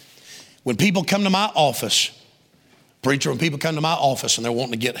adults, when people come to my office, preacher, when people come to my office and they're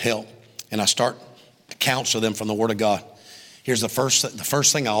wanting to get help, and I start to counsel them from the Word of God, here's the first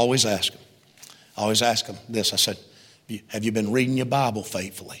thing I always ask them. I always ask them this. I said, have you been reading your Bible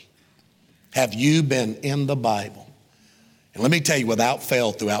faithfully? Have you been in the Bible? And let me tell you, without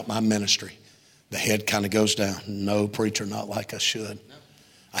fail throughout my ministry, the head kind of goes down. No, preacher, not like I should.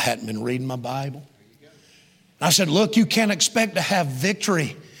 I hadn't been reading my Bible. And I said, look, you can't expect to have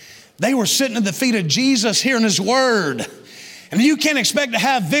victory. They were sitting at the feet of Jesus hearing his word. And you can't expect to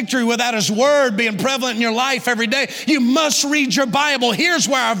have victory without his word being prevalent in your life every day. You must read your Bible. Here's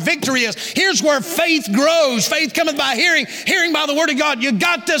where our victory is. Here's where faith grows. Faith cometh by hearing, hearing by the word of God. You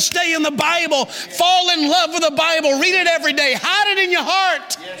got to stay in the Bible. Fall in love with the Bible. Read it every day. Hide it in your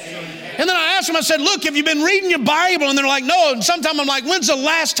heart. And then I asked them, I said, look, have you been reading your Bible? And they're like, no. And sometimes I'm like, when's the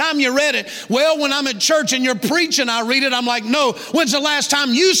last time you read it? Well, when I'm at church and you're preaching, I read it. I'm like, no. When's the last time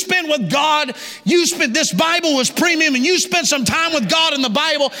you spent with God? This Bible was premium and you spent some time with God in the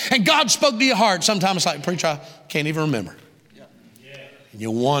Bible and God spoke to your heart. Sometimes it's like, preacher, I can't even remember. And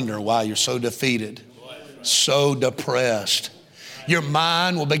you wonder why you're so defeated, so depressed. Your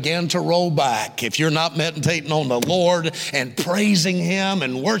mind will begin to roll back if you're not meditating on the Lord and praising him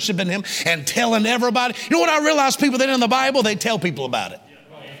and worshiping him and telling everybody. You know what I realize? People that are in the Bible, they tell people about it.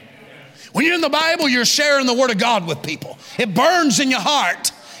 When you're in the Bible, you're sharing the word of God with people. It burns in your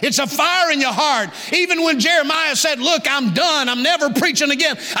heart. It's a fire in your heart. Even when Jeremiah said, look, I'm done. I'm never preaching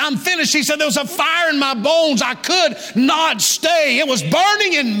again. I'm finished. He said, there was a fire in my bones. I could not stay. It was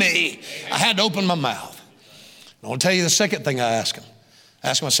burning in me. I had to open my mouth. I want to tell you the second thing I asked him.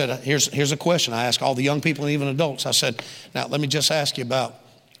 I said, here's a question. I ask all the young people and even adults. I said, now let me just ask you about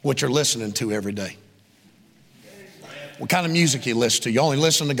what you're listening to every day. What kind of music you listen to? You only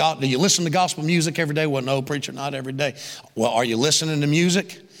listen to God? Do you listen to gospel music every day? Well, no, preacher, not every day. Well, are you listening to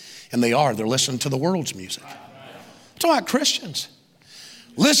music? And they are. They're listening to the world's music. I'm talking about Christians.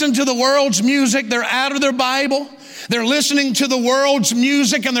 Listen to the world's music. They're out of their Bible. They're listening to the world's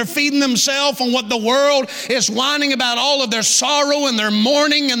music and they're feeding themselves on what the world is whining about, all of their sorrow and their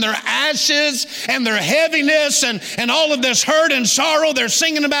mourning and their ashes and their heaviness and all of this hurt and sorrow. They're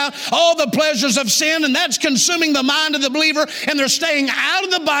singing about all the pleasures of sin, and that's consuming the mind of the believer, and they're staying out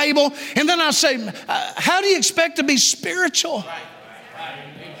of the Bible. And then I say, how do you expect to be spiritual?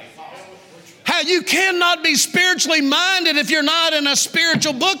 You cannot be spiritually minded if you're not in a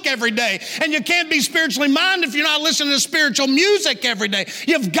spiritual book every day. And you can't be spiritually minded if you're not listening to spiritual music every day.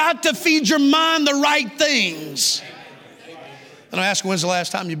 You've got to feed your mind the right things. And I ask you, when's the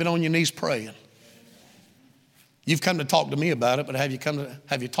last time you've been on your knees praying? You've come to talk to me about it, but have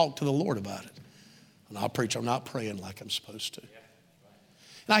you talked to the Lord about it? And I'll preach, I'm not praying like I'm supposed to.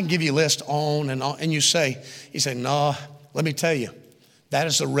 And I can give you a list on and on. And you say, no, let me tell you, that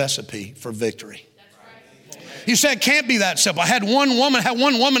is the recipe for victory. You say it can't be that simple. I had one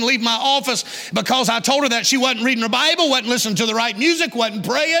woman leave my office because I told her that she wasn't reading her Bible, wasn't listening to the right music, wasn't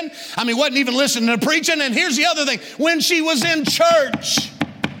praying. Wasn't even listening to preaching. And here's the other thing. When she was in church,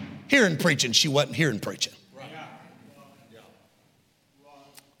 hearing preaching, she wasn't hearing preaching.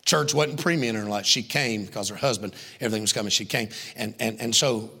 Church wasn't premium in her life. She came because her husband, everything was coming. She came. And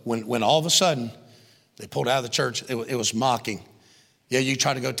so when all of a sudden they pulled out of the church, it was mocking. Yeah, you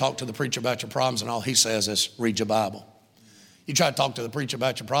try to go talk to the preacher about your problems, and all he says is read your Bible. You try to talk to the preacher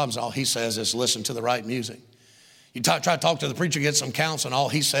about your problems, and all he says is listen to the right music. You try to talk to the preacher, get some counsel, and all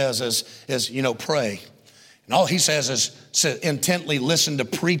he says is pray. And all he says is intently listen to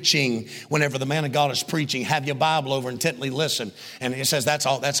preaching whenever the man of God is preaching. Have your Bible over, intently listen. And he says that's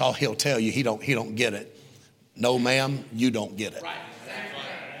all he'll tell you. He don't get it. No, ma'am, you don't get it. Right.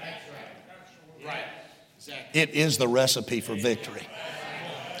 It is the recipe for victory.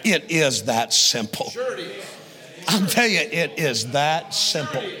 It is that simple. I'm telling you, it is that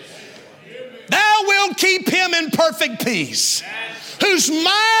simple. Thou wilt keep him in perfect peace, whose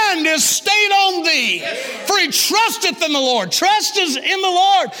mind is stayed on thee, for he trusteth in the Lord. Trust is in the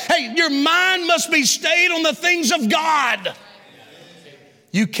Lord. Hey, your mind must be stayed on the things of God.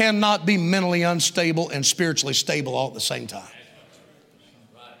 You cannot be mentally unstable and spiritually stable all at the same time.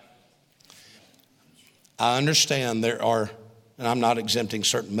 I understand there are, and I'm not exempting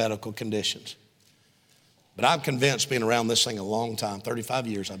certain medical conditions, but I'm convinced, being around this thing a long time, 35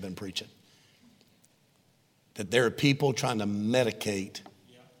 years I've been preaching, that there are people trying to medicate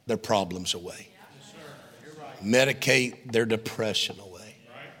their problems away. Medicate their depression away.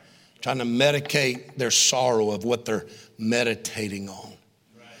 Trying to medicate their sorrow of what they're meditating on.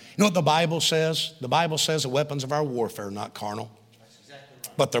 You know what the Bible says? The Bible says the weapons of our warfare are not carnal,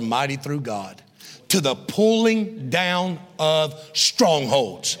 but they're mighty through God to the pulling down of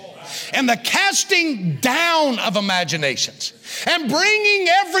strongholds and the casting down of imaginations and bringing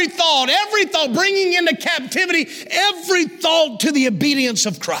every thought, bringing into captivity every thought to the obedience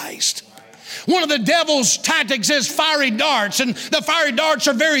of Christ. One of the devil's tactics is fiery darts, and the fiery darts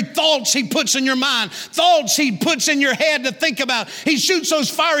are very thoughts he puts in your mind, thoughts he puts in your head to think about. He shoots those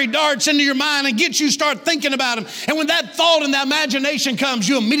fiery darts into your mind and gets you to start thinking about them. And when that thought and that imagination comes,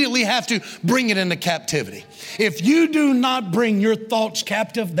 you immediately have to bring it into captivity. If you do not bring your thoughts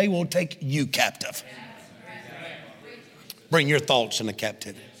captive, they will take you captive. Bring your thoughts into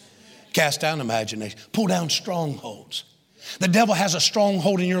captivity. Cast down imagination. Pull down strongholds. The devil has a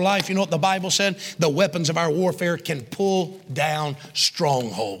stronghold in your life. You know what the Bible said? The weapons of our warfare can pull down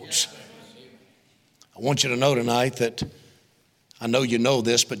strongholds. I want you to know tonight that I know you know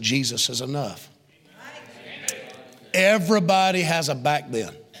this, but Jesus is enough. Everybody has a back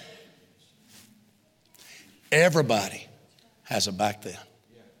then. Everybody has a back then.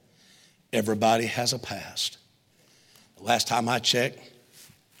 Everybody has a past. The last time I checked,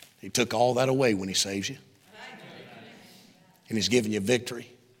 he took all that away when he saves you. And he's given you victory.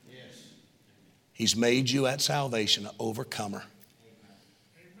 He's made you at salvation an overcomer.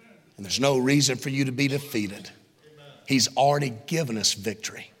 And there's no reason for you to be defeated. He's already given us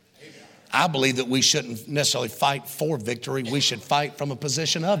victory. I believe that we shouldn't necessarily fight for victory. We should fight from a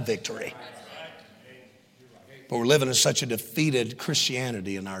position of victory. But we're living in such a defeated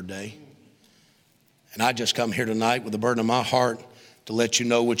Christianity in our day. And I just come here tonight with the burden of my heart to let you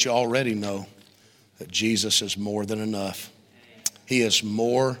know what you already know, that Jesus is more than enough. He is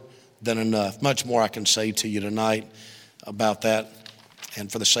more than enough. Much more I can say to you tonight about that.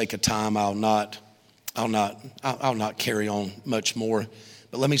 And for the sake of time, I'll not carry on much more.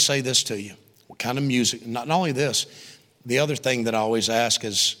 But let me say this to you. What kind of music? Not only this, the other thing that I always ask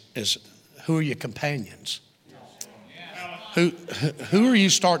is who are your companions? Who are you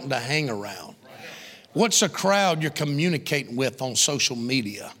starting to hang around? What's the crowd you're communicating with on social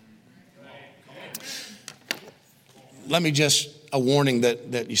media? Let me a warning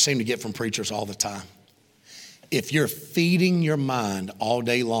that you seem to get from preachers all the time. If you're feeding your mind all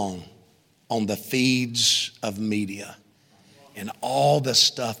day long on the feeds of media and all the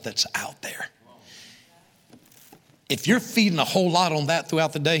stuff that's out there, if you're feeding a whole lot on that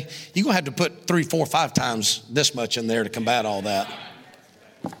throughout the day, you're going to have to put 3, 4, 5 times this much in there to combat all that.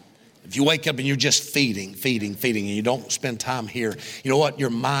 If you wake up and you're just feeding, and you don't spend time here, you know what? Your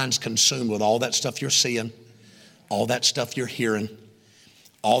mind's consumed with all that stuff you're seeing, all that stuff you're hearing,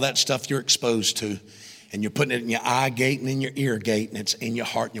 all that stuff you're exposed to, and you're putting it in your eye gate and in your ear gate, and it's in your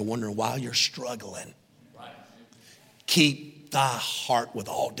heart, and you're wondering why you're struggling. Keep thy heart with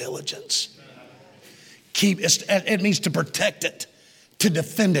all diligence. It means to protect it, to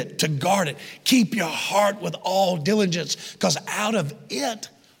defend it, to guard it. Keep your heart with all diligence, because out of it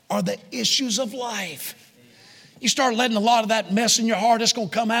are the issues of life. You start letting a lot of that mess in your heart, it's going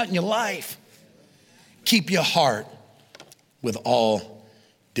to come out in your life. Keep your heart with all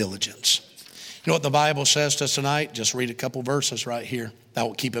diligence. You know what the Bible says to us tonight? Just read a couple verses right here. Thou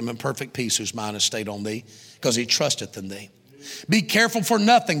wilt keep him in perfect peace whose mind is stayed on thee, because he trusteth in thee. Be careful for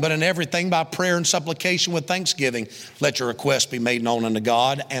nothing, but in everything by prayer and supplication with thanksgiving, let your requests be made known unto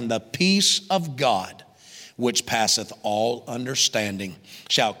God, and the peace of God, which passeth all understanding,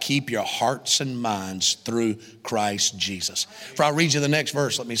 shall keep your hearts and minds through Christ Jesus. For I'll read you the next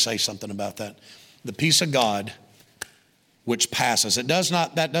verse. Let me say something about that. The peace of God, which passes. That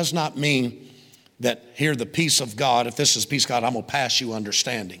does not mean that here the peace of God, if this is peace of God, I'm going to pass you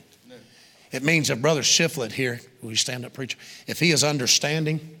understanding. It means that Brother Shiflett here, will you stand up, preacher? If he is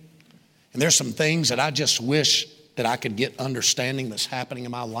understanding, and there's some things that I just wish that I could get understanding that's happening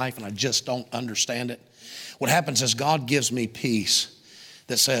in my life, and I just don't understand it. What happens is God gives me peace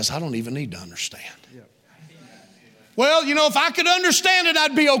that says, I don't even need to understand. Well, you know, if I could understand it,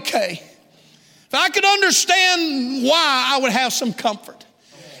 I'd be okay. If I could understand why, I would have some comfort.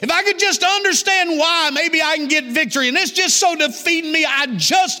 If I could just understand why, maybe I can get victory. And it's just so defeating me, I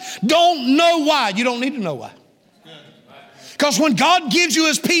just don't know why. You don't need to know why. Because when God gives you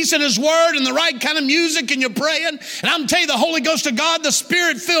his peace and his word and the right kind of music and you're praying, and I'm telling you, the Holy Ghost of God, the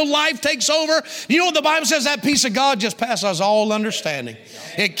Spirit-filled life takes over. You know what the Bible says? That peace of God just passes all understanding.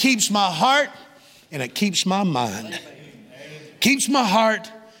 It keeps my heart and it keeps my mind. Keeps my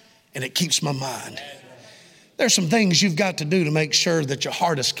heart and it keeps my mind. There's some things you've got to do to make sure that your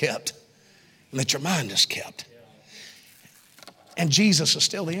heart is kept and that your mind is kept. And Jesus is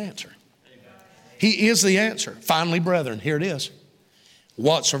still the answer. He is the answer. Finally, brethren, here it is.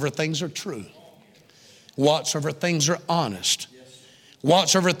 Whatsoever things are true, whatsoever things are honest,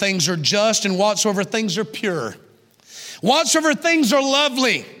 whatsoever things are just, and whatsoever things are pure, whatsoever things are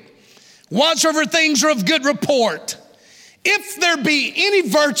lovely, whatsoever things are of good report, if there be any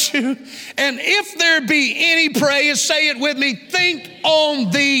virtue and if there be any praise, say it with me, think on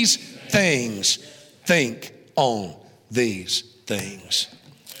these things. Think on these things.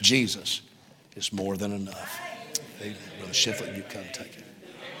 Jesus is more than enough. Amen. Brother Shiflett, you come take it.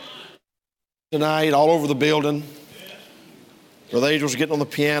 Tonight, all over the building, Brother Angel's getting on the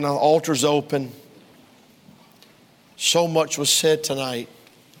piano, altar's open. So much was said tonight.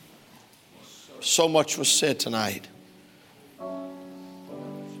 So much was said tonight.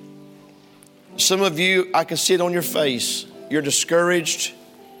 Some of you, I can see it on your face. You're discouraged,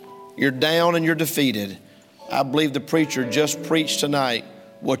 you're down, and you're defeated. I believe the preacher just preached tonight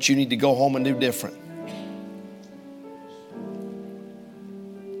what you need to go home and do different.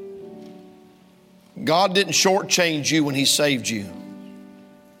 God didn't shortchange you when he saved you.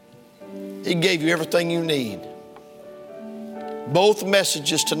 He gave you everything you need. Both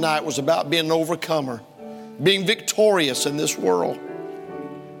messages tonight was about being an overcomer, being victorious in this world.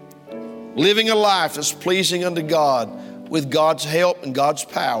 Living a life that's pleasing unto God with God's help and God's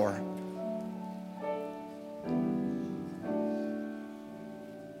power.